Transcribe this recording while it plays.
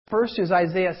First is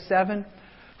Isaiah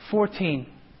 7:14.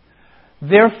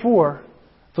 Therefore,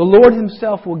 the Lord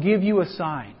Himself will give you a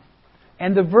sign,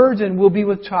 and the virgin will be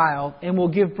with child and will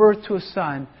give birth to a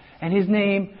son, and His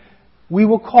name, we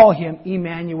will call Him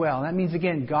Emmanuel. That means,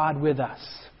 again, God with us.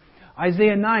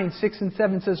 Isaiah 9:6 and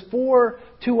 7 says, For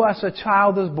to us a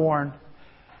child is born,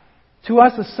 to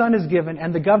us a son is given,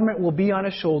 and the government will be on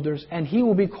His shoulders, and He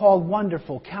will be called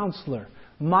Wonderful, Counselor,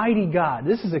 Mighty God.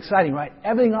 This is exciting, right?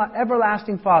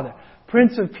 Everlasting Father,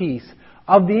 Prince of Peace.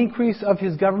 Of the increase of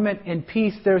His government and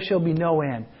peace there shall be no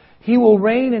end. He will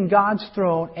reign in God's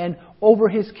throne and over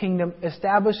His kingdom,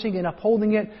 establishing and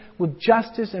upholding it with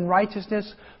justice and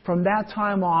righteousness from that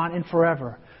time on and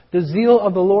forever. The zeal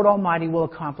of the Lord Almighty will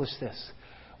accomplish this.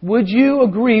 Would you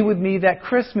agree with me that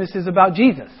Christmas is about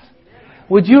Jesus?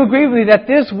 Would you agree with me that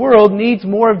this world needs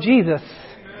more of Jesus?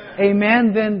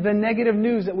 Amen. Than the negative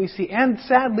news that we see. And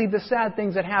sadly, the sad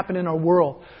things that happen in our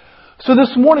world. So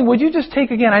this morning, would you just take,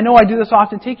 again, I know I do this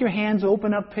often, take your hands,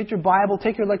 open up, pick your Bible,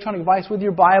 take your electronic device with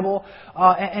your Bible,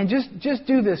 and just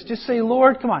do this. Just say,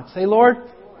 Lord, come on, say, Lord,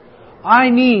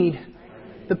 I need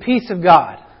the peace of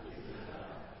God.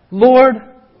 Lord,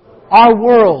 our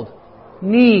world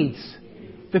needs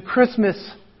the Christmas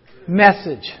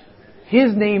message.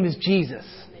 His name is Jesus.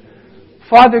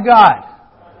 Father God,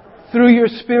 through your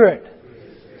Spirit,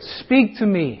 speak to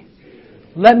me.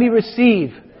 Let me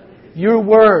receive your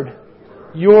word,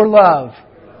 your love,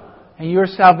 and your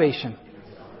salvation.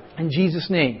 In Jesus'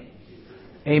 name,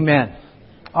 amen.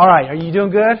 All right, are you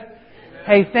doing good?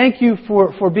 Hey, thank you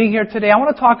for being here today. I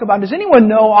want to talk about, does anyone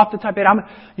know off the top of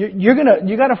your head,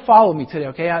 you got to follow me today,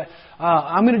 okay?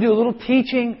 I'm going to do a little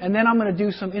teaching, and then I'm going to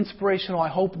do some inspirational, I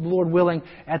hope, Lord willing,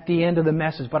 at the end of the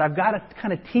message. But I've got to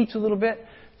kind of teach a little bit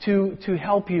to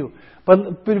help you.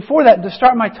 But before that, to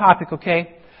start my topic,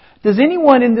 okay? Does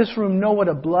anyone in this room know what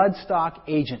a bloodstock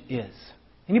agent is?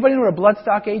 Anybody know what a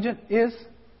bloodstock agent is?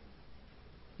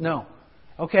 No.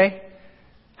 Okay.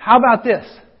 How about this?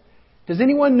 Does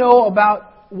anyone know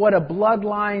about what a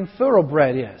bloodline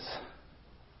thoroughbred is?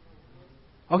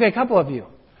 Okay, a couple of you.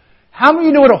 How many of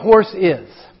you know what a horse is?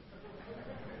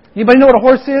 Anybody know what a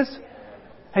horse is?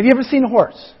 Have you ever seen a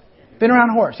horse? Been around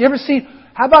a horse? You ever seen...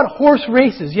 How about horse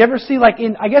races? You ever see, like,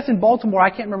 I guess in Baltimore, I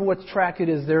can't remember what track it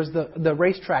is. There's the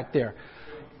racetrack there.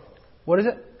 What is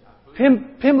it?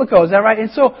 Pimlico, is that right? And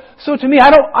so to me,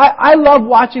 I love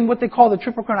watching what they call the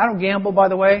Triple Crown. I don't gamble, by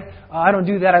the way. I don't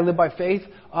do that. I live by faith.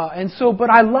 But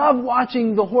I love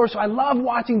watching the horse. I love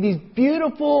watching these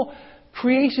beautiful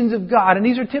creations of God. And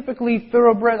these are typically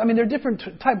thoroughbreds. I mean, they're different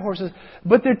type of horses,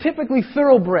 but they're typically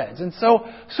thoroughbreds. And so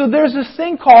there's this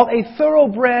thing called a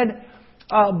thoroughbred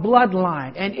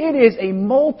bloodline, and it is a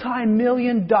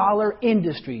multi-million-dollar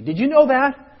industry. Did you know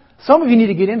that? Some of you need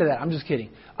to get into that. I'm just kidding.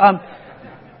 So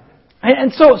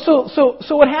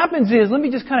what happens is, let me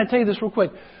just kind of tell you this real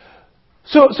quick.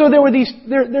 So there were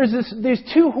there's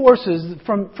two horses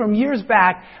from years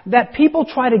back that people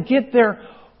try to get their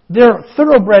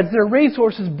thoroughbreds, their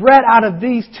racehorses, bred out of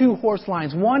these two horse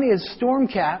lines. One is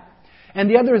Stormcat, and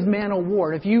the other is Man o'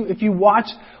 War. If you watch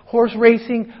horse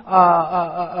racing,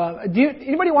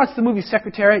 anybody watch the movie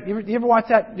Secretariat? You ever watch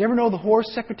that? Do you ever know the horse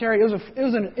Secretariat? It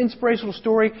was an inspirational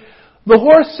story. The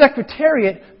horse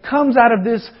Secretariat comes out of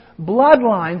this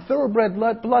bloodline, thoroughbred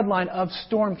bloodline of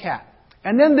Stormcat.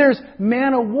 And then there's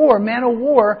Man o' War. Man o'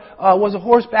 War was a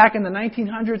horse back in the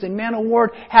 1900s, and Man o'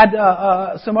 War had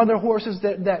some other horses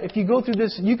that if you go through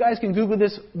this, you guys can Google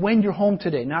this when you're home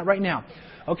today, not right now.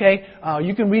 Okay,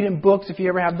 you can read in books if you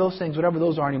ever have those things, whatever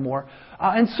those are anymore.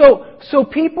 And so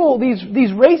people,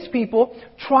 these race people,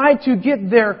 try to get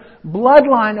their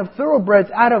bloodline of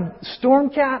thoroughbreds out of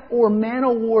Stormcat or Man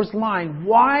o' War's line.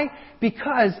 Why?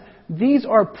 Because these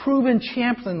are proven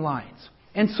champion lines.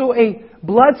 And so a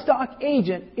bloodstock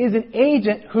agent is an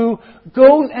agent who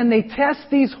goes and they test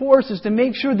these horses to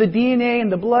make sure the DNA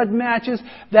and the blood matches,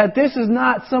 that this is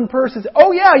not some person's,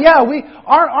 our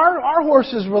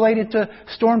horse is related to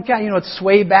Stormcat, it's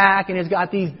sway back and it's got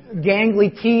these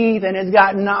gangly teeth and it's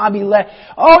got knobby legs.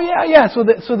 So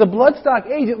the bloodstock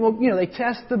agent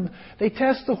they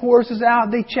test the horses out,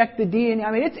 they check the DNA.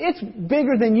 I mean, it's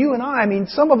bigger than you and I. I mean,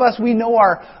 some of us, we know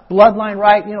our bloodline,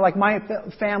 right? Like my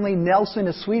family, Nelson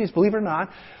is Swedish, believe it or not.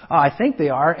 I think they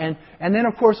are. And then,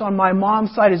 of course, on my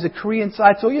mom's side is the Korean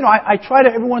side. So, I try to,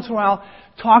 every once in a while,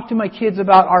 talk to my kids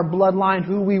about our bloodline,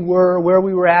 who we were, where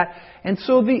we were at. And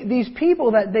so these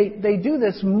people that they do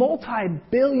this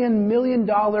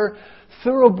multi-billion-million-dollar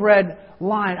thoroughbred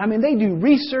line. I mean, they do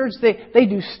research, they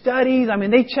do studies. I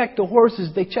mean, they check the horses'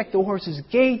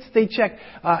 gaits, they check,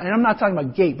 and I'm not talking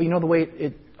about gait, but the way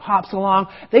it hops along.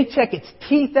 They check its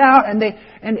teeth out,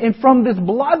 and from this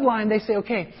bloodline, they say,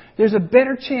 okay, there's a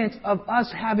better chance of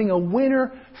us having a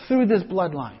winner through this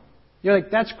bloodline. You're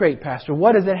like, that's great, Pastor.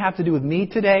 What does it have to do with me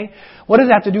today? What does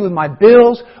it have to do with my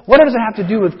bills? What does it have to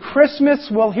do with Christmas?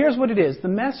 Well, here's what it is. The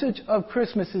message of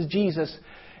Christmas is Jesus.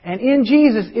 And in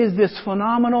Jesus is this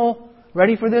phenomenal,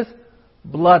 ready for this?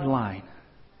 Bloodline.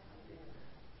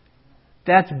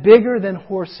 That's bigger than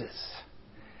horses.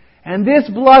 And this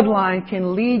bloodline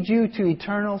can lead you to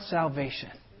eternal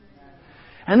salvation.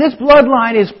 And this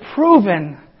bloodline is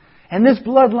proven. And this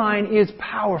bloodline is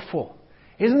powerful.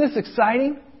 Isn't this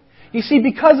exciting? You see,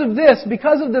 because of this,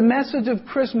 because of the message of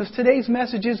Christmas, today's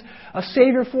message is a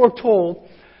Savior foretold.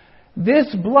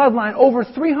 This bloodline, over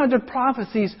 300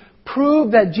 prophecies,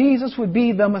 prove that Jesus would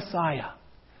be the Messiah.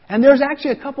 And there's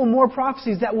actually a couple more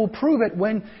prophecies that will prove it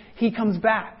when He comes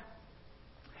back.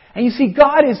 And you see,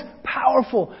 God is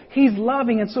powerful. He's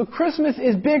loving. And so Christmas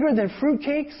is bigger than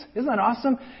fruitcakes. Isn't that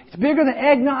awesome? It's bigger than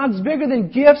eggnog. It's bigger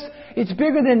than gifts. It's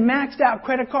bigger than maxed out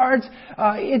credit cards.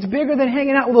 It's bigger than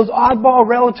hanging out with those oddball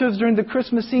relatives during the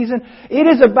Christmas season. It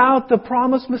is about the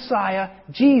promised Messiah,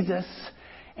 Jesus,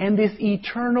 and this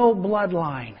eternal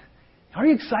bloodline. Are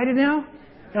you excited now?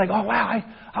 You're like, oh wow,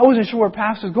 I wasn't sure where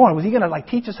Pastor's going. Was he going to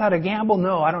teach us how to gamble?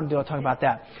 No, I don't talk about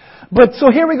that. But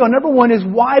so here we go. Number one is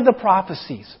why the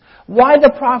prophecies. Why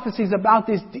the prophecies about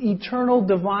this eternal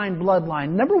divine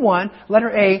bloodline? Number one, letter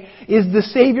A, is the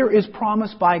Savior is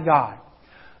promised by God.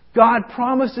 God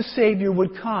promised a Savior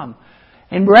would come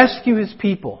and rescue His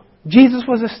people. Jesus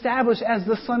was established as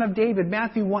the Son of David.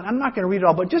 Matthew 1. I'm not going to read it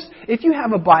all, but just if you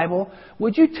have a Bible,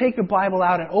 would you take a Bible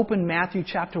out and open Matthew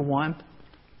chapter 1?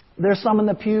 There's some in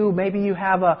the pew. Maybe you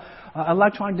have an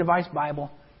electronic device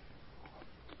Bible.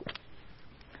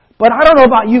 But I don't know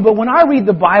about you, but when I read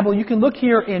the Bible, you can look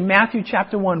here in Matthew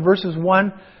chapter 1, verses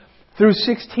 1 through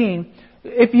 16.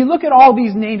 If you look at all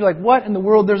these names, you're like, what in the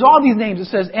world? There's all these names. It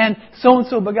says, and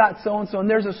so-and-so begot so-and-so. And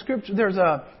there's a scripture,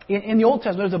 in the Old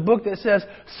Testament, there's a book that says,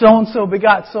 so-and-so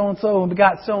begot so-and-so and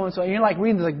begot so-and-so. And you're like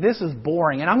reading this, like, this is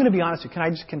boring. And I'm going to be honest with you. Can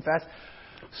I just confess?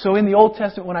 So in the Old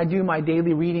Testament, when I do my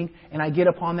daily reading and I get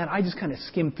upon that, I just kind of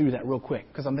skim through that real quick.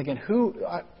 Because I'm thinking,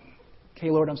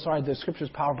 okay, Lord, I'm sorry, the Scripture's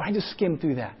powerful. I just skim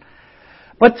through that.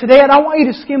 But today, I don't want you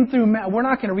to skim through. We're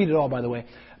not going to read it all, by the way.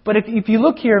 But if you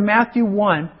look here, Matthew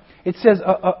 1, it says,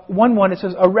 1:1, it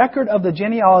says, a record of the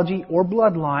genealogy or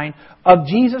bloodline of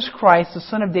Jesus Christ, the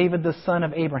son of David, the son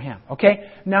of Abraham. Okay?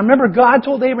 Now remember, God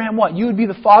told Abraham what? You would be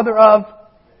the father of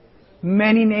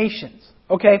many nations.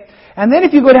 Okay? And then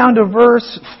if you go down to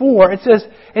verse 4, it says,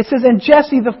 and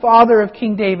Jesse, the father of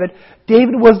King David.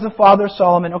 David was the father of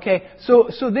Solomon. Okay? So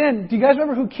then, do you guys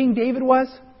remember who King David was?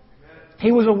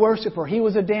 He was a worshiper. He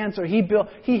was a dancer.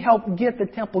 He helped get the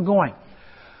temple going.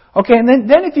 Okay, and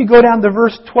then if you go down to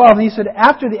verse 12, he said,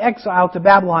 after the exile to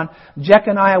Babylon,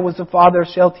 Jeconiah was the father of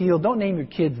Shealtiel. Don't name your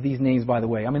kids these names, by the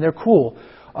way. I mean, they're cool.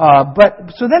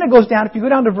 So then it goes down, if you go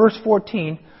down to verse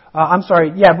 14,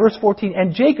 verse 14,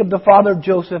 and Jacob, the father of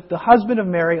Joseph, the husband of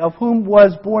Mary, of whom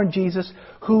was born Jesus,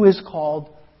 who is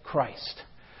called Christ.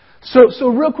 So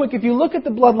real quick, if you look at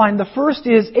the bloodline, the first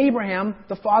is Abraham,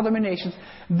 the father of many nations.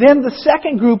 Then the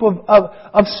second group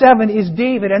of 7 is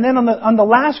David. And then on the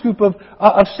last group of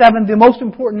 7, the most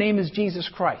important name is Jesus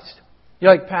Christ. You're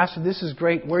like, Pastor, this is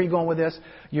great. Where are you going with this?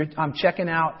 I'm checking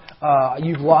out.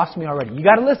 You've lost me already. You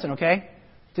got to listen, okay?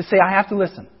 Just say, I have to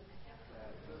listen.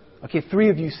 Okay,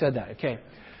 3 of you said that. Okay.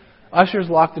 Ushers,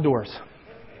 lock the doors.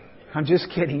 I'm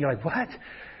just kidding. You're like, what?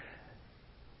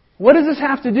 What does this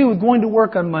have to do with going to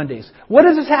work on Mondays? What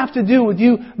does this have to do with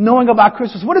you knowing about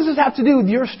Christmas? What does this have to do with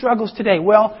your struggles today?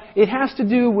 Well, it has to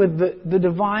do with the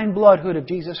divine bloodhood of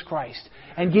Jesus Christ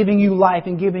and giving you life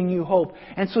and giving you hope.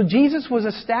 And so Jesus was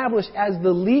established as the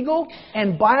legal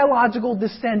and biological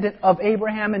descendant of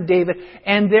Abraham and David,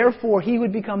 and therefore He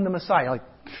would become the Messiah. Like,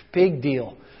 big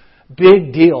deal.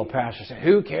 Big deal, Pastor said.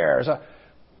 Who cares?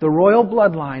 The royal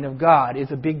bloodline of God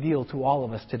is a big deal to all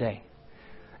of us today.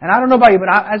 And I don't know about you, but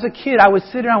as a kid, I would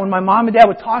sit around when my mom and dad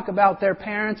would talk about their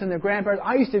parents and their grandparents.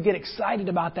 I used to get excited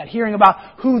about that, hearing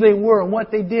about who they were and what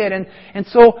they did. And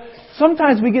so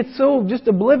sometimes we get so just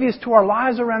oblivious to our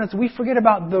lives around us, we forget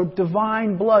about the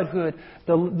divine bloodhood,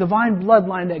 the divine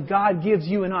bloodline that God gives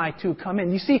you and I to come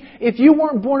in. You see, if you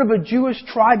weren't born of a Jewish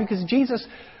tribe, because Jesus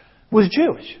was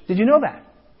Jewish, did you know that?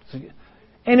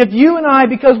 And if you and I,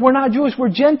 because we're not Jewish, we're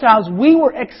Gentiles, we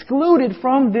were excluded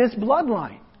from this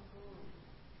bloodline.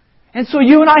 And so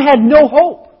you and I had no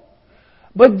hope.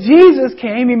 But Jesus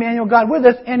came, Emmanuel, God with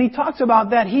us, and He talks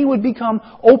about that He would become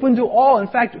open to all. In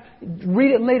fact,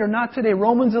 read it later, not today.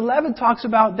 Romans 11 talks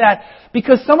about that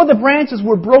because some of the branches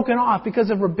were broken off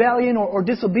because of rebellion or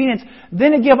disobedience.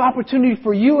 Then it gave opportunity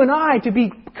for you and I to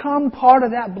become part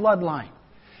of that bloodline.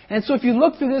 And so if you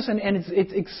look through this, and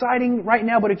it's exciting right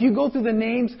now, but if you go through the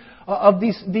names of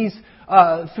these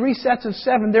 3 sets of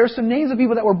 7, there are some names of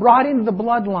people that were brought into the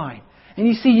bloodline. And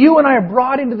you see, you and I are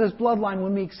brought into this bloodline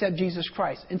when we accept Jesus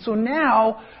Christ. And so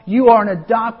now, you are an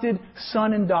adopted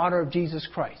son and daughter of Jesus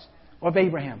Christ. Of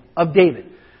Abraham. Of David.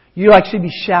 You should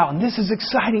be shouting, "This is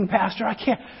exciting, Pastor.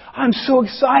 I'm so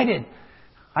excited."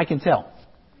 I can tell.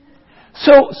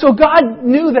 So God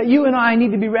knew that you and I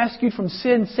need to be rescued from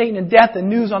sin, Satan, and death. The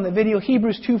news on the video,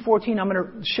 Hebrews 2:14. I'm going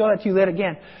to show that to you later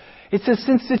again. It says,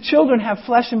 "Since the children have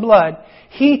flesh and blood,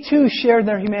 He too shared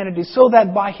their humanity, so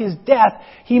that by His death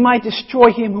He might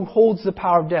destroy him who holds the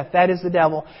power of death," that is the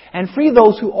devil, "and free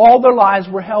those who all their lives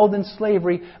were held in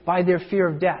slavery by their fear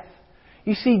of death."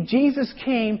 You see, Jesus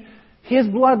came, His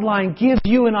bloodline gives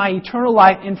you and I eternal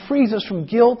life and frees us from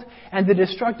guilt and the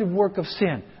destructive work of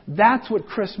sin. That's what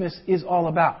Christmas is all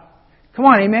about. Come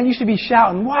on, amen. You should be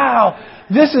shouting, "Wow,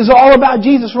 this is all about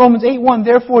Jesus." Romans 8:1,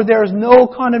 "Therefore there is no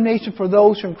condemnation for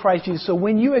those who are in Christ Jesus." So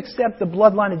when you accept the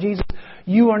bloodline of Jesus,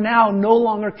 you are now no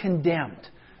longer condemned.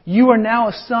 You are now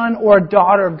a son or a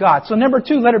daughter of God. So number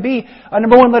 1, letter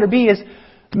B is,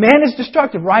 man is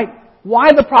destructive, right?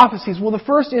 Why the prophecies? Well, the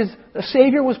first is a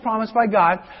Savior was promised by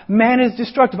God. Man is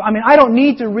destructive. I don't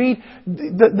need to read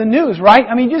the news, right?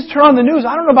 Just turn on the news.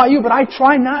 I don't know about you, but I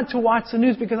try not to watch the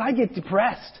news because I get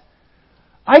depressed.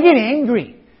 I get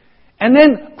angry. And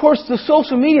then, of course, the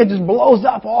social media just blows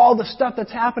up all the stuff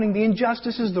that's happening, the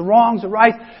injustices, the wrongs, the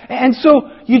rights. And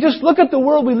so you just look at the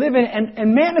world we live in,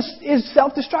 and man is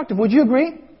self-destructive. Would you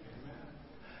agree?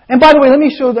 And by the way, let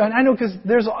me show that. I know because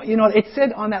there's, it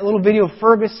said on that little video,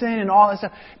 Ferguson and all that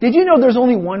stuff. Did you know there's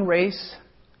only one race?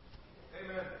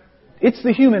 Amen. It's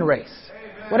the human race.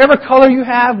 Amen. Whatever color you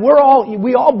have,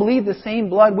 we all bleed the same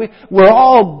blood. We're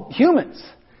all humans.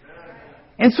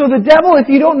 And so the devil, if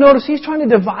you don't notice, he's trying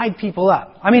to divide people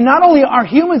up. Not only are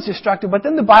humans destructive, but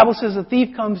then the Bible says the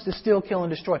thief comes to steal, kill, and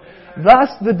destroy. Thus,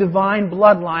 the divine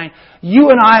bloodline. You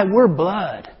and I, we're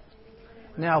blood.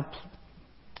 Now,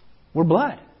 we're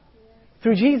blood.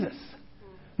 Through Jesus.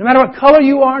 No matter what color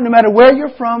you are, no matter where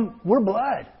you're from, we're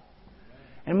blood.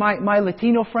 And my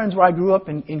Latino friends where I grew up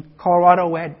in Colorado,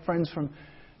 we had friends from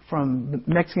the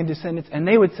Mexican descendants, and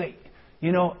they would say,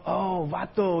 "Oh,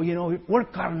 vato, we're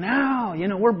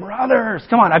carnal, we're brothers."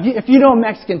 Come on, if you know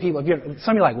Mexican people,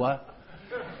 some of you are like, "What?"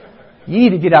 You need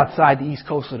to get outside the East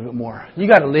Coast a little bit more. You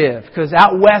got to live, because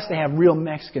out west they have real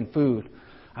Mexican food.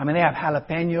 They have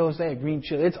jalapenos, they have green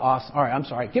chili. It's awesome. All right, I'm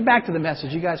sorry. Get back to the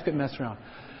message. You guys quit messing around.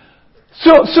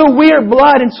 So we are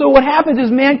blood, and so what happens is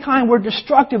mankind, we're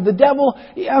destructive. The devil,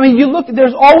 you look,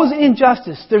 there's always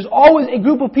injustice. There's always a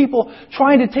group of people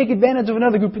trying to take advantage of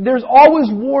another group. There's always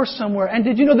war somewhere. And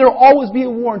did you know there'll always be a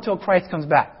war until Christ comes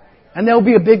back? And there'll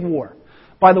be a big war,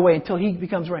 by the way, until He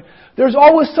becomes reign. There's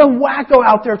always some wacko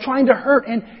out there trying to hurt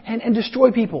and destroy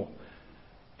people.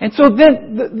 And so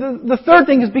then, the third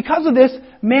thing is because of this,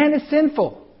 man is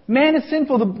sinful. Man is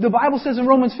sinful. The Bible says in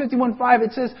Romans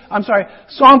 51:5,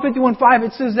 Psalm 51:5,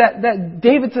 it says that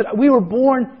David said, we were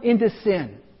born into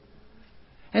sin.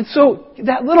 And so,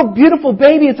 that little beautiful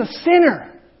baby is a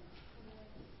sinner.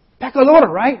 Pecador,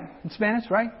 right? In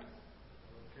Spanish, right?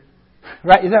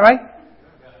 Right? Is that right?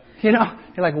 You're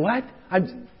like, what?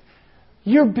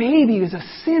 Your baby is a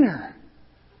sinner.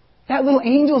 That little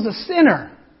angel is a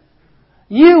sinner.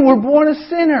 You were born a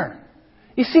sinner.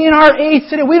 You see, in our age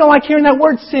today, we don't like hearing that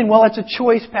word sin. Well, it's a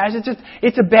choice, Pastor.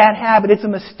 It's a bad habit. It's a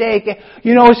mistake.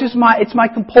 It's just my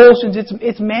compulsions.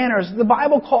 It's manners. The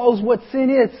Bible calls what sin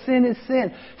is. Sin is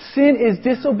sin. Sin is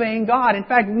disobeying God. In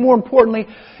fact, more importantly,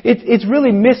 it's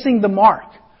really missing the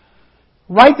mark.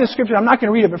 Write the scripture. I'm not going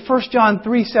to read it, but 1 John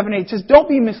 3:7-8 says, "Don't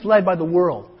be misled by the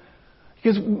world."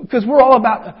 Because we're all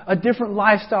about a different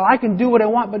lifestyle. I can do what I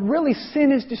want, but really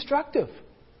sin is destructive.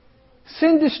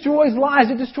 Sin destroys lives.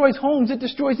 It destroys homes. It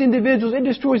destroys individuals. It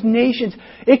destroys nations.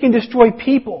 It can destroy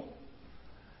people.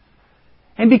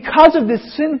 And because of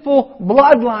this sinful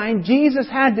bloodline, Jesus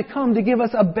had to come to give us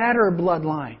a better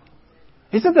bloodline.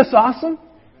 Isn't this awesome?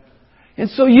 And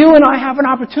so you and I have an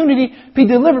opportunity to be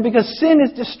delivered because sin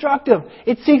is destructive.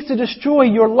 It seeks to destroy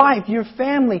your life, your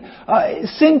family.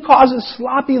 Sin causes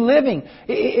sloppy living.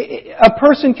 A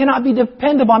person cannot be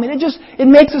dependable. It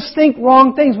makes us think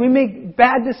wrong things. We make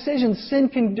bad decisions. Sin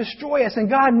can destroy us, and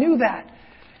God knew that.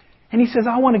 And He says,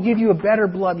 I want to give you a better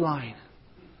bloodline.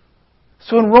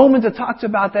 So in Romans it talks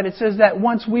about that. It says that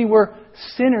once we were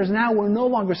sinners, now we're no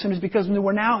longer sinners because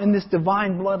we're now in this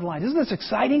divine bloodline. Isn't this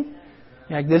exciting?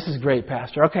 Yeah, this is great,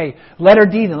 Pastor. Okay, letter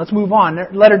D then. Let's move on.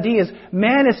 Letter D is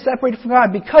man is separated from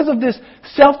God. Because of this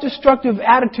self-destructive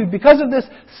attitude, because of this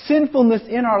sinfulness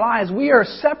in our lives, we are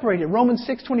separated. Romans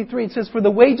 6:23, it says, for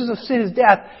the wages of sin is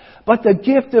death, but the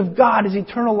gift of God is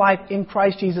eternal life in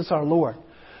Christ Jesus our Lord.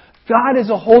 God is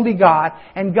a holy God,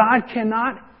 and God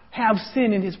cannot have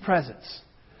sin in His presence.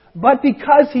 But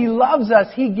because He loves us,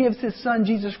 He gives His Son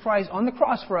Jesus Christ on the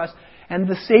cross for us, and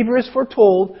the Savior is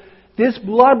foretold. This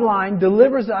bloodline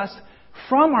delivers us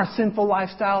from our sinful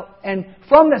lifestyle and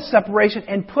from that separation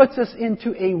and puts us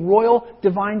into a royal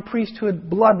divine priesthood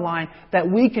bloodline that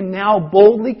we can now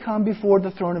boldly come before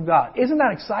the throne of God. Isn't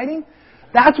that exciting?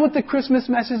 That's what the Christmas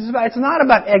message is about. It's not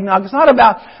about eggnog. It's not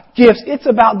about gifts. It's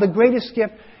about the greatest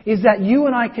gift is that you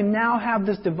and I can now have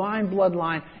this divine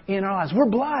bloodline in our lives. We're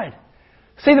blood.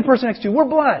 Say to the person next to you, we're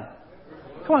blood.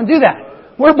 Come on, do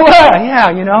that. We're blood.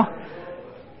 Yeah, you know.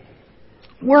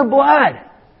 We're blood.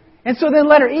 And so then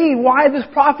letter E, why this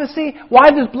prophecy?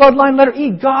 Why this bloodline? Letter E,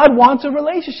 God wants a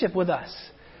relationship with us.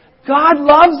 God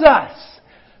loves us.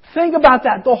 Think about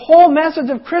that. The whole message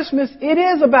of Christmas, it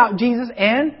is about Jesus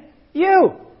and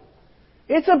you.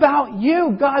 It's about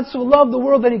you. God so loved the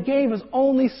world that He gave His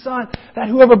only Son, that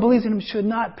whoever believes in Him should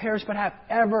not perish but have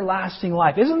everlasting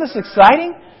life. Isn't this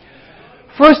exciting?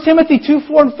 1 Timothy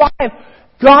 2:4 and 5.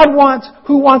 God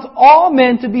who wants all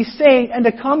men to be saved and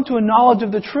to come to a knowledge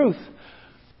of the truth.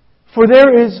 For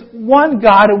there is one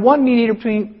God and one mediator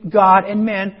between God and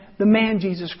men, the man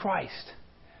Jesus Christ.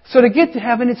 So to get to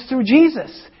heaven, it's through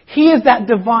Jesus. He is that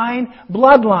divine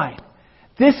bloodline.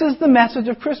 This is the message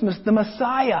of Christmas, the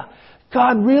Messiah.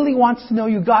 God really wants to know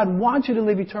you. God wants you to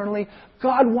live eternally.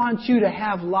 God wants you to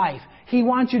have life. He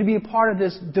wants you to be a part of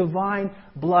this divine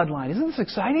bloodline. Isn't this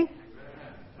exciting?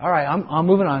 All right, I'm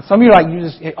moving on. Some of you are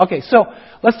like, okay, so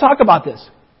let's talk about this.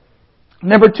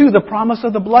 Number 2, the promise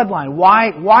of the bloodline.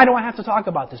 Why do I have to talk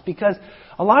about this? Because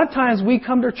a lot of times we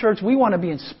come to church, we want to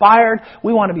be inspired,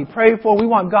 we want to be prayed for, we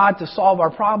want God to solve our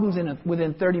problems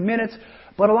within 30 minutes.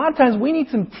 But a lot of times we need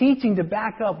some teaching to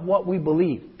back up what we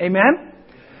believe. Amen?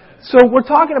 So we're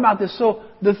talking about this. So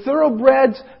the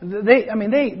thoroughbreds, they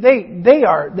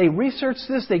research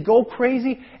this, they go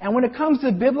crazy. And when it comes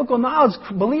to biblical knowledge,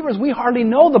 believers, we hardly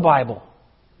know the Bible.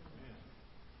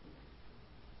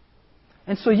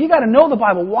 And so you got to know the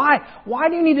Bible. Why? Why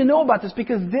do you need to know about this?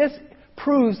 Because this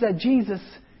proves that Jesus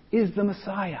is the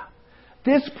Messiah.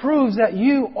 This proves that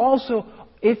you also,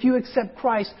 if you accept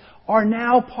Christ, are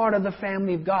now part of the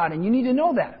family of God. And you need to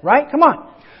know that, right? Come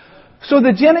on. So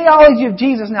the genealogy of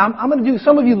Jesus. Now, I'm going to do,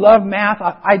 some of you love math.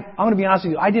 I'm going to be honest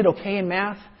with you. I did okay in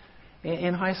math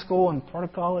in high school and part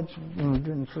of college.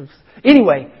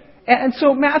 Anyway, and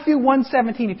so Matthew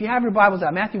 1:17, if you have your Bibles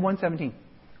out, Matthew 1:17.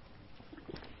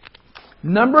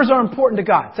 Numbers are important to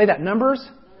God. Say that. Numbers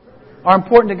are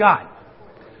important to God.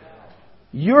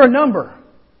 You're a number.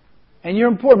 And you're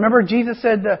important. Remember Jesus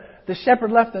said the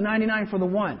shepherd left the 99 for the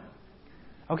one.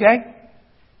 Okay?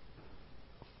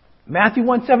 Matthew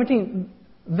 1:17.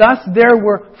 Thus there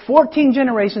were 14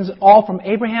 generations, all from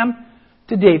Abraham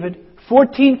to David,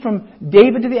 14 from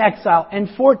David to the exile, and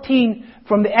 14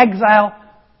 from the exile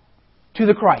to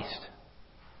the Christ.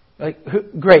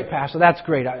 Great, Pastor. That's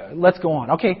great. Let's go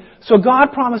on. Okay, so God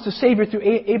promised a Savior through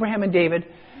Abraham and David.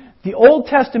 The Old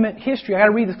Testament history, I got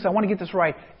to read this because I want to get this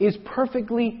right, is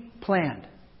perfectly planned.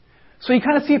 So you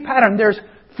kind of see a pattern. There's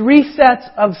 3 sets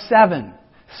of 7.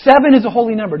 7 is a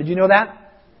holy number. Did you know that?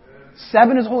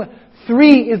 7 is holy.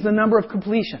 3 is the number of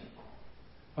completion.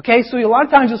 Okay, so a lot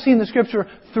of times you'll see in the Scripture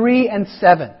 3 and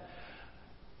 7.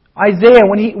 Isaiah,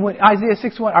 when Isaiah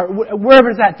 6:1, or wherever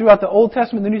it's at throughout the Old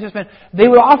Testament, the New Testament, they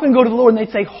would often go to the Lord and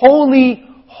they'd say, "Holy,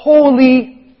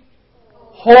 holy,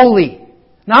 holy."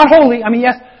 Not holy. I mean,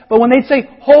 yes, but when they'd say,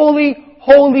 "Holy,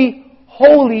 holy,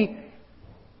 holy,"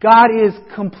 God is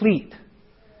complete.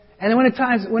 And then when at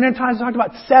times talked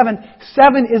about 7,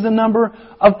 7 is a number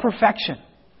of perfection.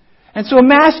 And so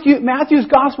Matthew's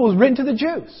Gospel was written to the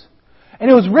Jews.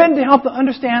 And it was written to help them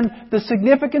understand the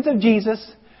significance of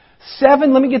Jesus.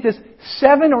 7, let me get this,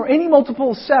 7 or any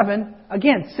multiple of 7,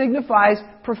 again, signifies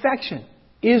perfection.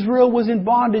 Israel was in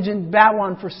bondage in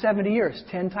Babylon for 70 years,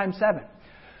 10 times 7.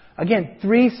 Again,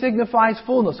 3 signifies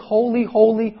fullness, holy,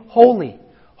 holy, holy.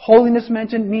 Holiness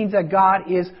mentioned means that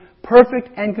God is perfect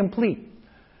and complete.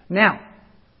 Now,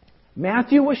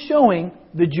 Matthew was showing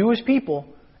the Jewish people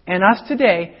and us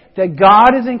today that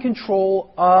God is in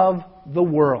control of the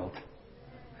world.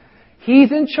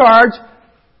 He's in charge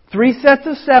 3 sets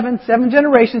of 7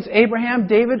 generations, Abraham,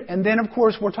 David, and then, of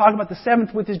course, we're talking about the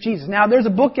 7th, which is Jesus. Now, there's a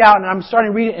book out, and I'm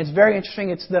starting to read it. It's very interesting.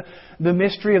 It's the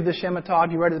mystery of the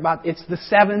Shemitah. You read it about. It's the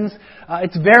sevens.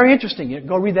 It's very interesting.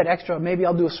 Go read that extra. Maybe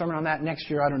I'll do a sermon on that next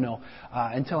year. I don't know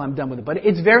until I'm done with it. But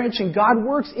it's very interesting. God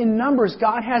works in numbers.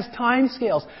 God has time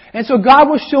scales. And so God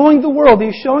was showing the world,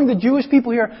 He's showing the Jewish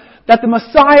people here that the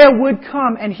Messiah would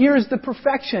come. And here's the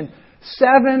perfection.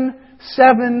 7,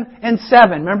 7, and 7.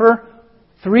 Remember?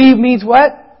 3 means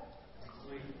what?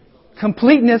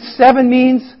 Completeness. 7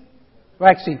 means,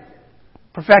 actually,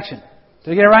 perfection.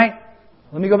 Did I get it right?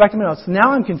 Let me go back to my notes.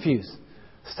 Now I'm confused.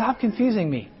 Stop confusing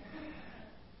me.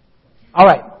 All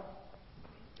right.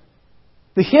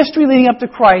 The history leading up to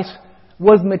Christ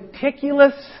was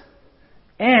meticulous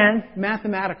and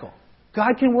mathematical.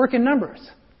 God can work in numbers.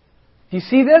 Do you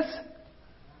see this?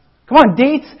 Come on,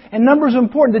 dates and numbers are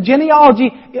important. The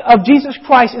genealogy of Jesus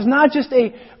Christ is not just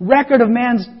a record of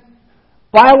man's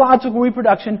biological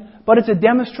reproduction, but it's a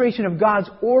demonstration of God's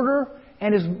order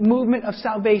and His movement of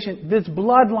salvation. This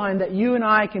bloodline that you and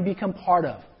I can become part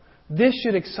of. This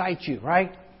should excite you,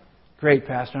 right? Great,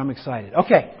 Pastor. I'm excited.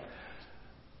 Okay.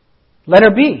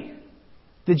 Letter B.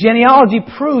 The genealogy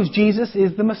proves Jesus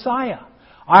is the Messiah.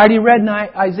 I already read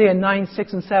Isaiah 9,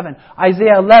 6, and 7.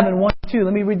 Isaiah 11, 1 and 2.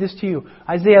 Let me read this to you.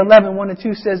 Isaiah 11, 1 and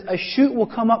 2 says, "A shoot will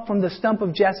come up from the stump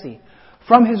of Jesse.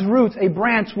 From his roots a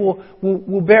branch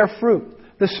will bear fruit.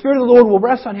 The Spirit of the Lord will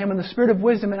rest on him, and the Spirit of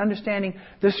wisdom and understanding,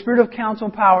 the Spirit of counsel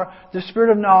and power, the Spirit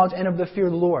of knowledge and of the fear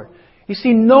of the Lord." You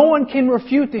see, no one can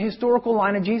refute the historical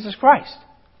line of Jesus Christ.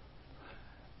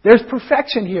 There's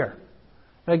perfection here.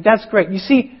 Like, that's great. You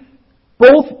see,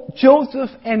 both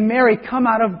Joseph and Mary come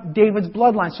out of David's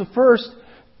bloodline. So first,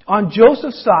 on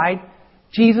Joseph's side,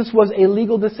 Jesus was a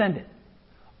legal descendant.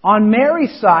 On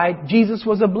Mary's side, Jesus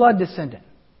was a blood descendant.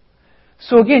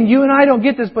 So again, you and I don't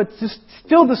get this, but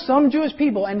still to some Jewish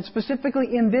people, and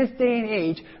specifically in this day and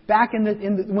age, back when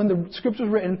the Scripture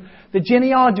was written, the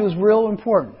genealogy was real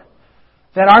important.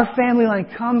 That our family line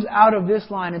comes out of this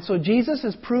line. And so Jesus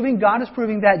is proving, God is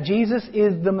proving that Jesus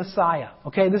is the Messiah.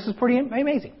 Okay, this is pretty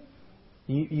amazing.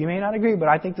 You may not agree, but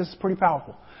I think this is pretty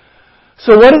powerful.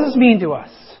 So what does this mean to us?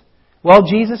 Well,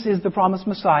 Jesus is the promised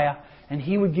Messiah, and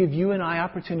He would give you and I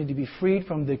opportunity to be freed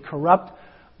from the corrupt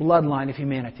bloodline of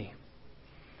humanity.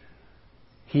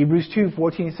 Hebrews 2,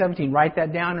 14 and 17. Write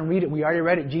that down and read it. We already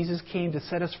read it. Jesus came to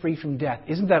set us free from death.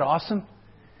 Isn't that awesome?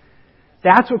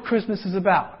 That's what Christmas is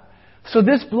about. So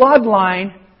this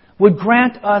bloodline would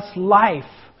grant us life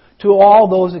to all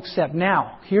those except.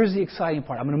 Now, here's the exciting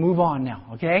part. I'm going to move on now,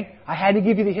 okay? I had to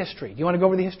give you the history. Do you want to go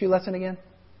over the history lesson again?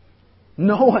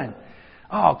 No one.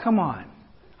 Oh, come on.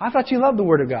 I thought you loved the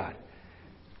Word of God.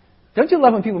 Don't you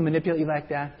love when people manipulate you like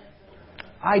that?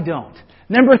 I don't.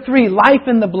 Number 3, life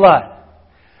in the blood.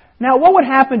 Now, what would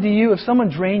happen to you if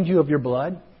someone drained you of your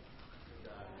blood?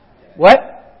 What?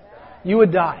 You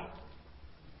would die.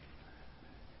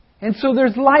 And so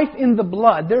there's life in the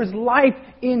blood. There's life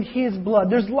in His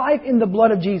blood. There's life in the blood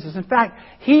of Jesus. In fact,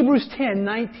 Hebrews 10,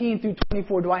 19 through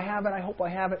 24. Do I have it? I hope I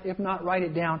have it. If not, write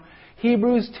it down.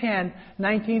 Hebrews 10,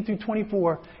 19 through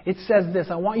 24. It says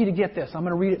this. I want you to get this. I'm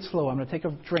going to read it slow. I'm going to take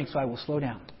a drink so I will slow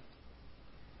down.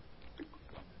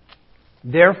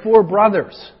 Therefore,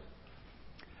 brothers,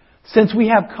 since we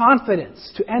have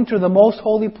confidence to enter the most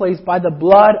holy place by the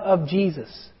blood of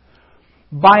Jesus,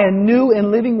 by a new and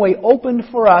living way opened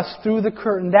for us through the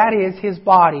curtain, that is, His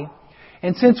body.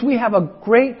 And since we have a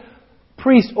great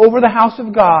priest over the house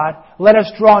of God, let us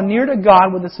draw near to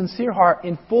God with a sincere heart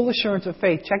in full assurance of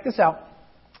faith. Check this out.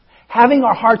 Having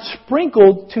our hearts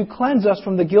sprinkled to cleanse us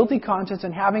from the guilty conscience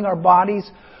and having our bodies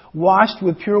washed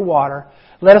with pure water,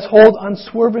 let us hold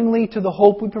unswervingly to the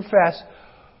hope we profess,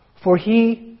 for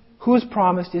He who is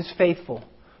promised is faithful.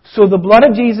 So the blood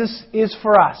of Jesus is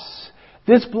for us.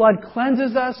 This blood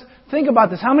cleanses us. Think about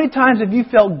this. How many times have you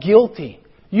felt guilty?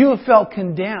 You have felt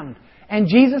condemned. And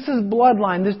Jesus'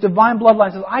 bloodline, this divine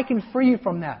bloodline, says, I can free you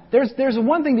from that. There's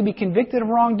one thing to be convicted of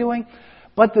wrongdoing,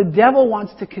 but the devil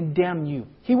wants to condemn you.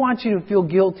 He wants you to feel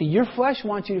guilty. Your flesh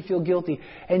wants you to feel guilty.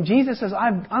 And Jesus says,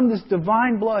 I'm this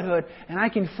divine bloodhood, and I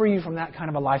can free you from that kind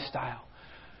of a lifestyle.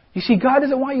 You see, God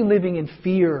doesn't want you living in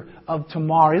fear of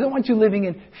tomorrow. He doesn't want you living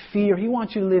in fear. He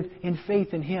wants you to live in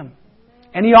faith in Him.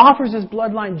 And He offers His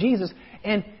bloodline, Jesus.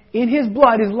 And in His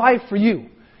blood is life for you.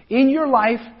 In your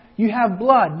life, you have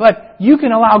blood. But you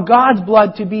can allow God's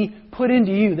blood to be put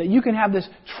into you. That you can have this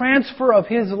transfer of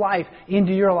His life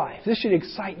into your life. This should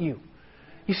excite you.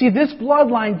 You see, this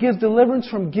bloodline gives deliverance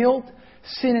from guilt,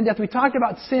 sin and death. We talked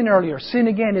about sin earlier. Sin,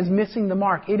 again, is missing the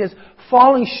mark. It is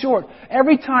falling short.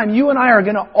 Every time you and I are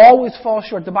going to always fall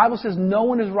short. The Bible says no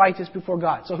one is righteous before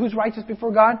God. So who's righteous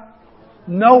before God?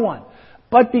 No one.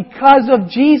 But because of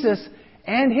Jesus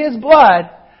and His blood,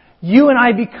 you and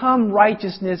I become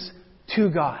righteousness to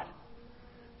God.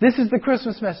 This is the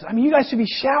Christmas message. I mean, you guys should be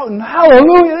shouting,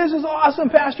 hallelujah, this is awesome,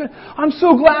 Pastor. I'm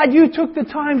so glad you took the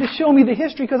time to show me the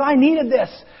history because I needed this.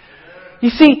 You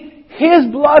see, His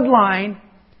bloodline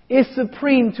is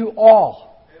supreme to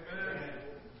all.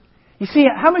 You see,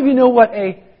 how many of you know what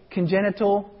a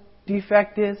congenital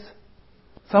defect is?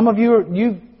 Some of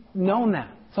you've known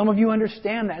that. Some of you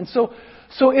understand that. And so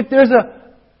if there's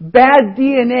a bad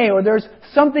DNA or there's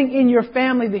something in your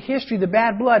family, the history, the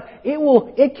bad blood,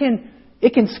 it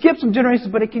can skip some generations,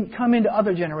 but it can come into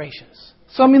other generations.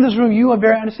 Some in this room, you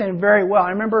understand very well.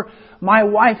 I remember my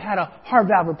wife had a heart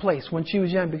valve replaced when she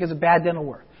was young because of bad dental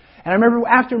work. And I remember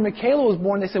after Michaela was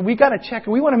born, they said, we got to check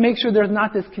her. We want to make sure there's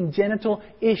not this congenital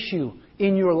issue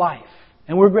in your life.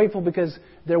 And we're grateful because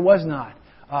there was not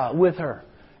with her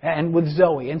and with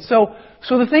Zoe. And so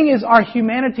the thing is, our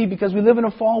humanity, because we live in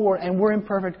a fallen world and we're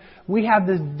imperfect, we have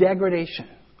this degradation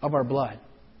of our blood.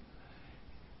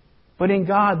 But in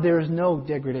God, there is no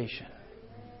degradation.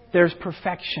 There's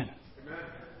perfection.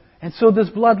 And so this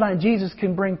bloodline, Jesus,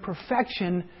 can bring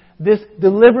perfection, this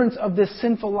deliverance of this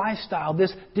sinful lifestyle,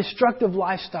 this destructive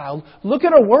lifestyle. Look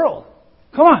at our world.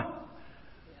 Come on.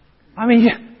 I mean,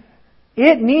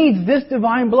 it needs this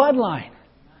divine bloodline.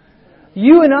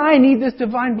 You and I need this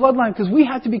divine bloodline because we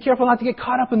have to be careful not to get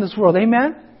caught up in this world.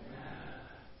 Amen?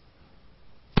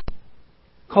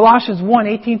 Colossians 1,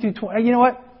 18 through 20. You know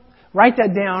what? Write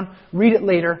that down. Read it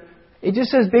later. It just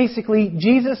says basically,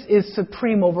 Jesus is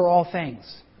supreme over all things.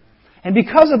 And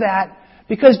because of that,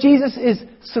 because Jesus is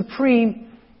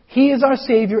supreme, He is our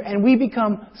Savior, and we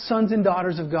become sons and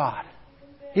daughters of God.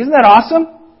 Isn't that awesome?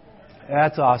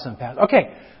 That's awesome, Pastor.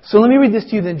 Okay, so let me read this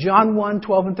to you then. John 1,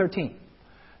 12 and 13.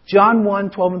 John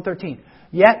 1, 12 and 13.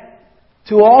 Yet,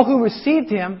 to all who received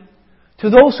Him, to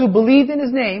those who believed in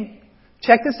His name,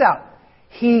 check this out.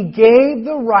 He gave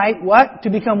the right, what? To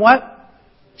become what?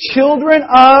 Children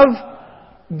of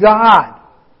God.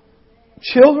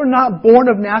 Children not born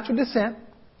of natural descent,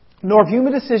 nor of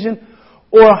human decision,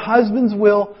 or a husband's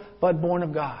will, but born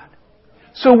of God.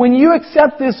 So when you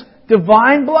accept this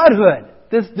divine bloodhood,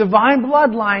 this divine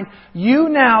bloodline, you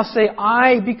now say,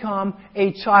 I become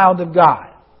a child of God.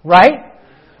 Right?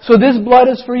 So this blood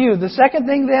is for you. The second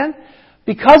thing then,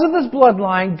 because of this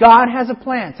bloodline, God has a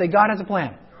plan. Say, God has a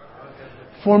plan.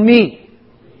 For me.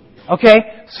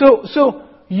 Okay? So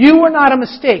you were not a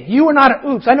mistake. You were not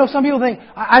an oops. I know some people think,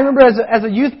 I remember as a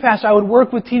youth pastor, I would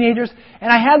work with teenagers,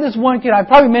 and I had this one kid, I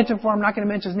probably mentioned before, I'm not going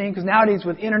to mention his name, because nowadays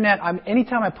with internet,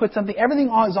 anytime I put something, everything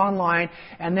is online,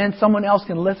 and then someone else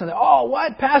can listen. Oh,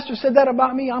 what? Pastor said that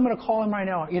about me? I'm going to call him right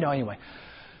now. Anyway.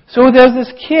 So there's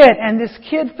this kid, and this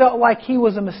kid felt like he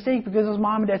was a mistake because his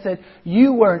mom and dad said,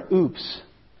 you were an oops.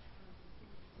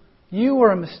 You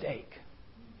were a mistake.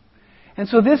 And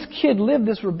so this kid lived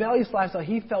this rebellious lifestyle.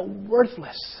 He felt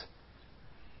worthless.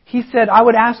 He said, I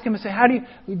would ask him and say, how do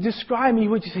you describe me?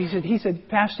 He said,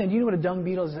 Pastor Stan, do you know what a dung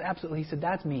beetle is? Absolutely. He said,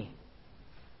 that's me.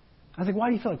 I was like, why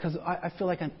do you feel like? Because I feel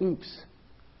like an oops.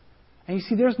 And you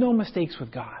see, there's no mistakes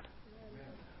with God.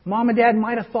 Mom and Dad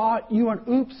might have thought you were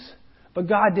an oops, but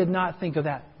God did not think of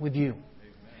that with you.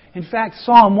 In fact,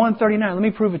 Psalm 139, let me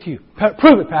prove it to you.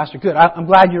 Prove it, Pastor. Good. I'm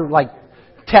glad you're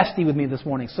testy with me this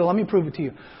morning. So let me prove it to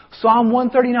you. Psalm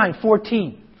 139,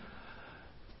 14.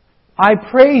 I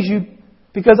praise you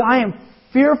because I am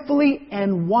fearfully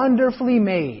and wonderfully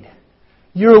made.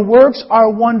 Your works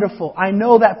are wonderful. I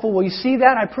know that full well. You see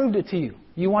that? I proved it to you.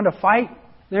 You want to fight?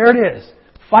 There it is.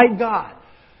 Fight God.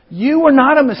 You were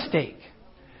not a mistake.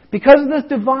 Because of this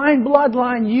divine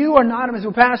bloodline, you are not a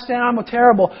mistake. Pastor Stan, I'm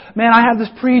terrible. Man, I have this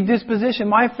predisposition.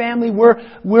 My family,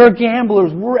 we're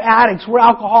gamblers. We're addicts. We're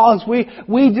alcoholics.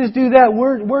 We just do that.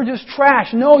 We're just trash.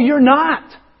 No, you're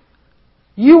not.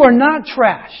 You are not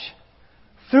trash.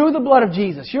 Through the blood of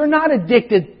Jesus. You're not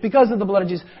addicted because of the blood of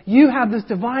Jesus. You have this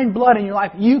divine blood in your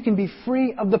life. You can be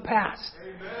free of the past.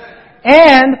 Amen.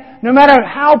 And no matter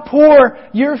how poor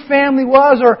your family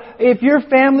was, or if your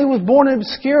family was born in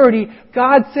obscurity,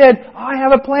 God said, I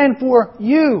have a plan for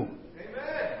you.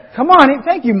 Amen. Come on.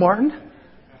 Thank you, Martin.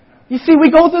 You see,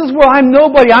 we go through this world, I'm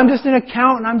nobody. I'm just an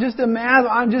accountant. I'm just a math.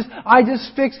 I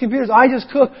just fix computers. I just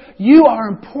cook. You are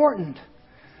important.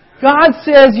 God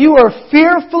says you are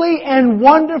fearfully and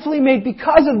wonderfully made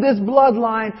because of this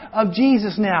bloodline of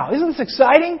Jesus now. Isn't this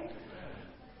exciting?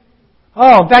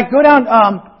 Oh, in fact, go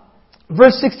down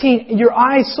Verse 16, your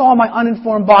eyes saw my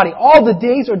uninformed body. All the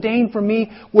days ordained for me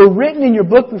were written in your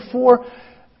book before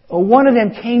one of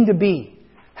them came to be.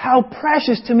 How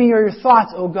precious to me are your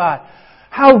thoughts, O God.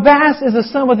 How vast is the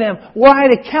sum of them. Were I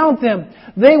to count them,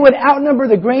 they would outnumber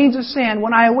the grains of sand.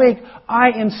 When I awake, I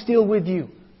am still with you.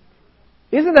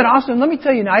 Isn't that awesome? Let me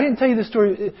tell you now, I didn't tell you this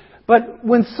story, but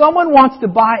when someone wants to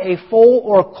buy a foal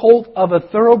or a colt of a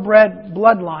thoroughbred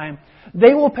bloodline,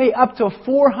 they will pay up to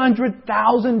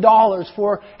 $400,000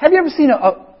 for... Have you ever seen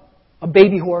a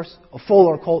baby horse, a foal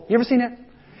or a colt? You ever seen it?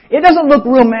 It doesn't look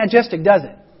real majestic, does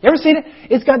it? You ever seen it?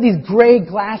 It's got these gray,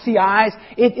 glassy eyes.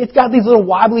 It's got these little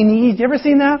wobbly knees. You ever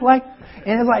seen that? And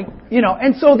it's like,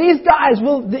 and so these guys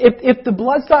will, if the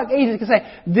bloodstock agent can say,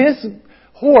 this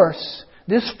horse,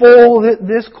 this foal,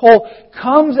 this colt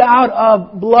comes out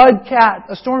of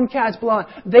a storm cat's blood,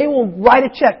 they will write a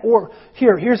check. Or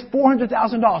here's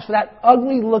 $400,000 for that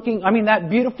ugly looking, that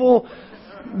beautiful,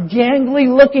 gangly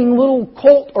looking little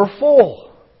colt or foal.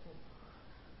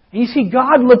 And you see,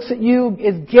 God looks at you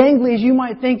as gangly as you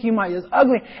might think you might, as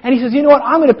ugly. And He says, you know what?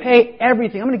 I'm going to pay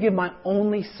everything. I'm going to give my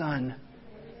only son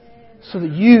so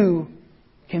that you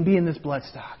can be in this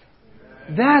bloodstock.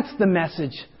 That's the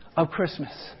message of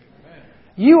Christmas.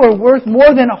 You are worth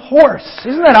more than a horse.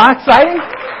 Isn't that exciting?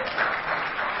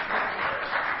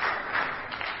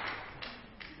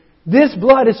 This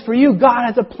blood is for you. God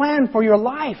has a plan for your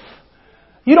life.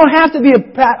 You don't have to be a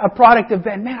product of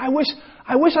man. I wish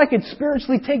I could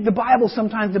spiritually take the Bible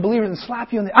sometimes to believers and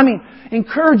slap you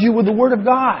encourage you with the Word of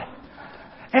God.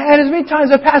 And as many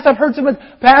times I've heard someone,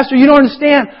 Pastor, you don't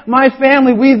understand. My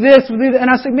family, we this, we that. And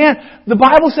I say, man, the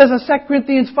Bible says in 2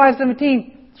 Corinthians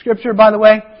 5:17, Scripture, by the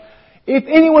way, if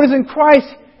anyone is in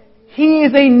Christ, he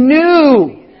is a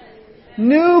new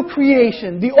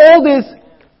creation. The old is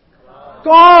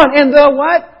gone. And the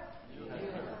what?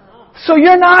 So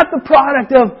you're not the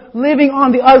product of living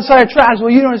on the other side of tracks. Well,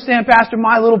 you don't understand, Pastor,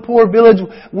 my little poor village,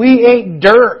 we ate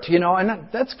dirt, and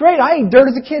that's great. I ate dirt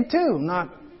as a kid too, not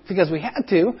because we had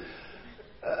to.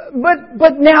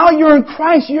 But now you're in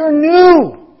Christ, you're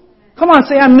new. Come on,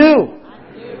 say, I'm new.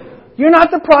 You're not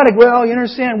the product. Well, you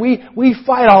understand, we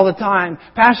fight all the time.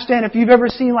 Pastor Stan, if you've ever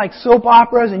seen soap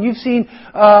operas and you've seen,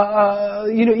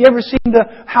 you ever seen the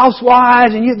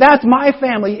Housewives and that's my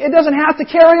family. It doesn't have to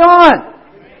carry on.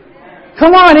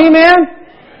 Come on, amen?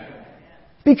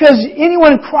 Because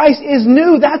anyone in Christ is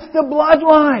new. That's the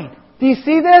bloodline. Do you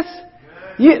see this?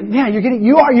 You're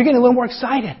getting a little more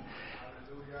excited.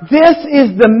 This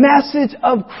is the message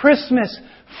of Christmas.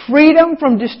 Freedom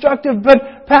from destructive.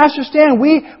 But Pastor Stan,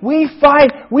 we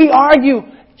fight, we argue.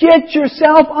 Get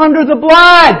yourself under the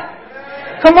blood.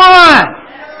 Come on.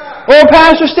 Oh,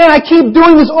 Pastor Stan, I keep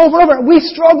doing this over and over. We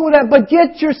struggle with that, but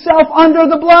get yourself under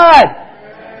the blood.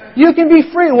 You can be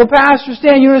free. Well, Pastor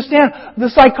Stan, you understand, the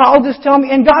psychologists tell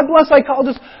me, and God bless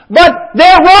psychologists, but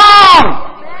they're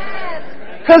wrong!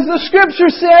 Because the Scripture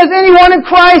says anyone in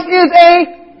Christ is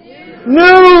a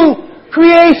new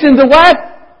creation. The what?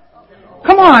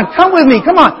 Come on, come with me,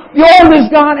 come on. The old is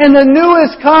gone and the new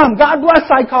is come. God bless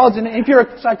psychologists. And if you're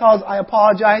a psychologist, I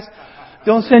apologize.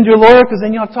 Don't send your lawyer, because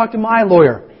then you'll have to talk to my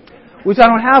lawyer. Which I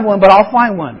don't have one, but I'll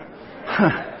find one.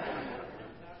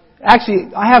 Actually,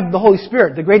 I have the Holy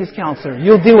Spirit, the greatest counselor.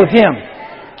 You'll deal with Him.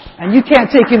 And you can't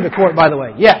take Him to court, by the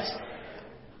way. Yes.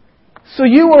 So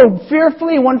you were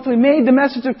fearfully and wonderfully made. The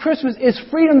message of Christmas is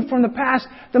freedom from the past.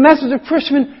 The message of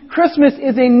Christmas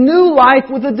is a new life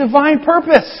with a divine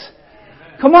purpose.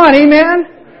 Come on, amen?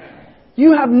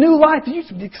 You have new life. You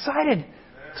should be excited.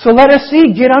 So let us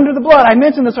see. Get under the blood. I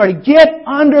mentioned this already. Get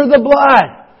under the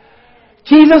blood.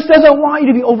 Jesus doesn't want you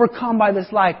to be overcome by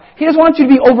this life. He doesn't want you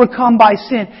to be overcome by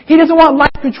sin. He doesn't want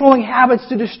life-controlling habits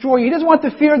to destroy you. He doesn't want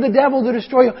the fear of the devil to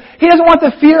destroy you. He doesn't want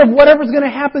the fear of whatever's going to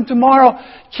happen tomorrow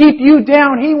keep you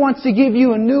down. He wants to give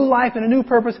you a new life and a new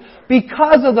purpose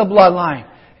because of the bloodline.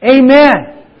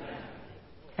 Amen.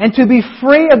 And to be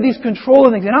free of these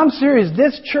controlling things. And I'm serious,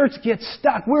 this church gets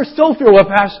stuck. We're still fearful. Well,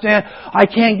 Pastor Stan, I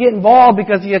can't get involved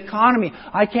because of the economy.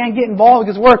 I can't get involved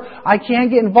because of work. I can't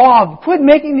get involved. Quit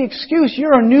making the excuse.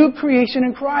 You're a new creation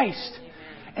in Christ.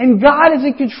 And God is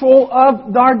in control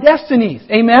of our destinies.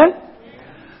 Amen?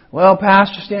 Well,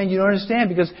 Pastor Stan, you don't understand,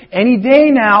 because any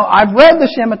day now, I've read the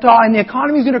Shemitah and the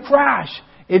economy is going to crash.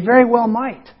 It very well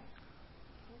might.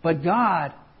 But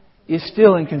God is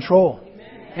still in control.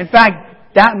 In fact,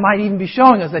 that might even be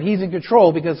showing us that He's in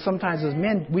control, because sometimes as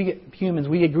men, we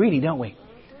get greedy, don't we?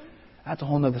 That's a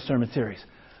whole other sermon series.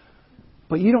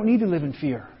 But you don't need to live in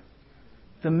fear.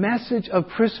 The message of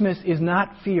Christmas is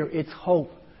not fear, it's hope.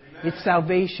 It's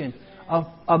salvation. A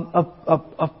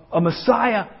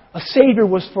Messiah, a Savior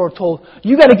was foretold.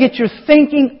 You got to get your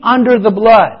thinking under the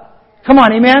blood. Come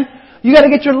on, amen? You got to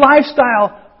get your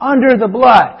lifestyle under the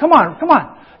blood. Come on, come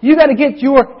on. You got to get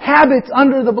your habits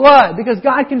under the blood because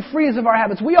God can free us of our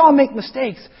habits. We all make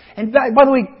mistakes. And by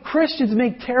the way, Christians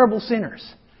make terrible sinners.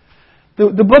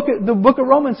 The book of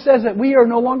Romans says that we are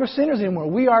no longer sinners anymore.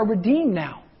 We are redeemed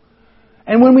now.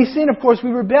 And when we sin, of course,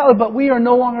 we rebel, but we are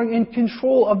no longer in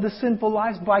control of the sinful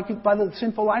life by the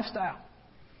sinful lifestyle.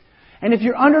 And if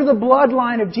you're under the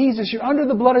bloodline of Jesus, you're under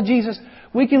the blood of Jesus,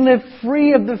 we can live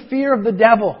free of the fear of the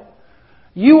devil.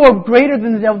 You are greater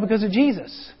than the devil because of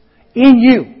Jesus. In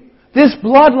you. This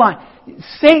bloodline.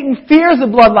 Satan fears the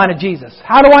bloodline of Jesus.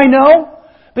 How do I know?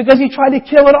 Because he tried to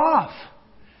kill it off.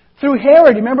 Through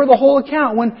Herod. Remember the whole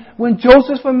account when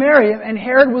Joseph and Mary and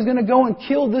Herod was going to go and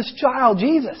kill this child,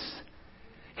 Jesus.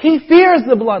 He fears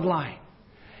the bloodline.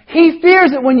 He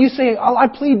fears it when you say, I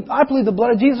plead the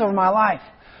blood of Jesus over my life.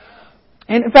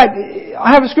 And in fact,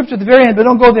 I have a scripture at the very end, but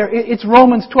don't go there. It's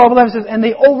Romans 12:11 says, and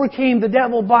they overcame the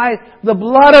devil by the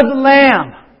blood of the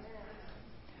Lamb.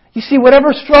 You see,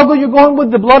 whatever struggle you're going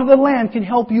with, the blood of the Lamb can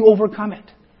help you overcome it.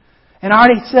 And I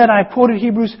already said, I quoted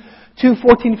Hebrews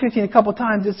 2:14-15 a couple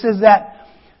times. It says that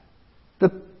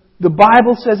the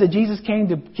Bible says that Jesus came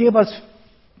to give us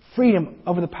freedom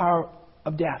over the power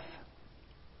of death.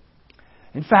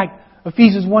 In fact,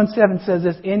 Ephesians 1:7 says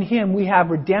this, in Him we have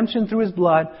redemption through His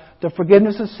blood, the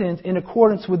forgiveness of sins, in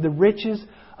accordance with the riches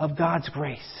of God's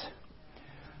grace.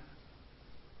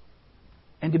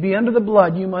 And to be under the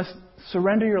blood, you must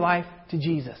surrender your life to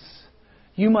Jesus.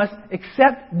 You must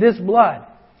accept this blood.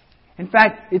 In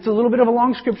fact, it's a little bit of a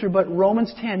long scripture, but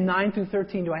Romans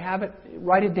 10:9-13. Do I have it?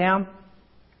 Write it down.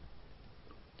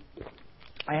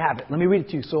 I have it. Let me read it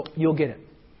to you so you'll get it.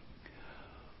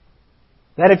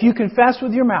 That if you confess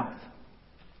with your mouth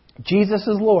Jesus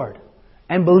is Lord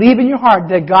and believe in your heart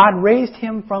that God raised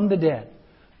Him from the dead,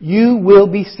 you will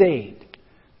be saved.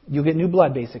 You'll get new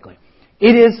blood, basically.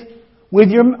 It is with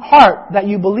your heart that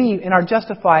you believe and are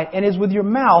justified, and it is with your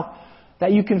mouth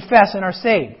that you confess and are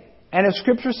saved. And as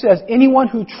Scripture says, anyone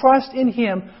who trusts in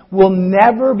Him will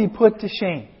never be put to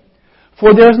shame.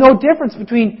 For there is no difference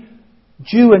between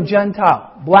Jew and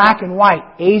Gentile, black and white,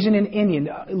 Asian and Indian,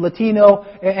 Latino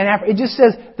and African. It just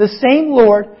says the same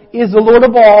Lord is the Lord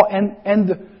of all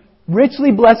and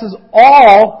richly blesses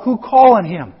all who call on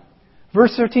Him.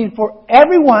 Verse 13, for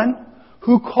everyone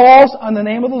who calls on the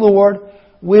name of the Lord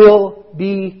will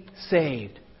be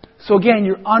saved. So again,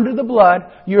 you're under the blood,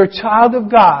 you're a child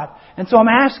of God. And so I'm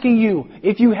asking you,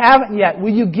 if you haven't yet,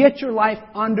 will you get your life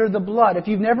under the blood? If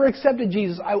you've never accepted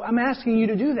Jesus, I'm asking you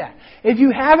to do that. If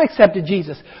you have accepted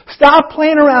Jesus, stop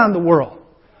playing around in the world.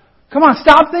 Come on,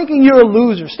 stop thinking you're a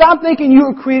loser. Stop thinking you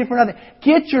were created for nothing.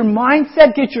 Get your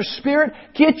mindset, get your spirit,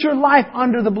 get your life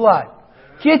under the blood.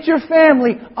 Get your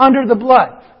family under the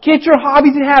blood. Get your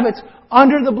hobbies and habits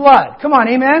under the blood. Come on,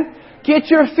 amen? Get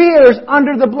your fears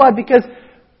under the blood, because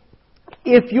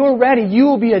if you're ready, you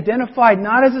will be identified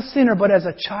not as a sinner, but as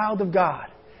a child of God,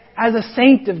 as a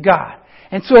saint of God.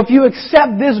 And so if you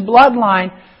accept this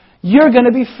bloodline, you're going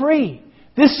to be free.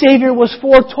 This Savior was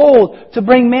foretold to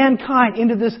bring mankind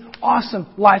into this awesome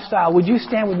lifestyle. Would you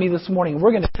stand with me this morning?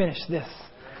 We're going to finish this.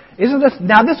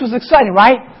 Now this was exciting,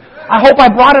 right? I hope I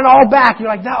brought it all back. You're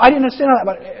like, no, I didn't understand that,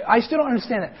 but I still don't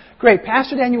understand it. Great.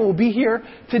 Pastor Daniel will be here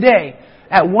today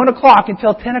at 1 o'clock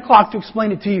until 10 o'clock to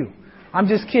explain it to you. I'm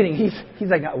just kidding. He's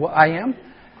like, well, I am?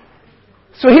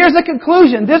 So here's the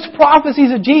conclusion. This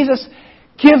prophecies of Jesus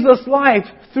gives us life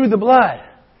through the blood.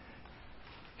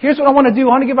 Here's what I want to do.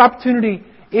 I want to give opportunity.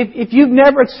 If you've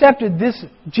never accepted this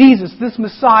Jesus, this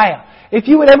Messiah, if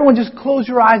you would, everyone just close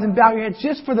your eyes and bow your heads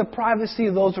just for the privacy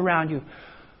of those around you.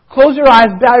 Close your eyes,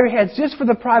 bow your heads, just for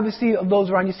the privacy of those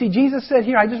around you. See, Jesus said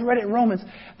here, I just read it in Romans,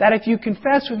 that if you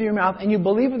confess with your mouth and you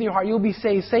believe with your heart, you'll be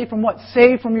saved. Saved from what?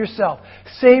 Saved from yourself.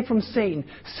 Saved from Satan.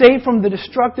 Saved from the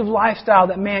destructive lifestyle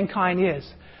that mankind is.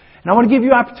 And I want to give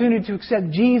you an opportunity to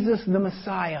accept Jesus the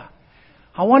Messiah.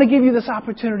 I want to give you this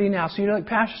opportunity now. So you're like,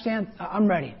 Pastor Stan, I'm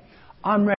ready. I'm ready.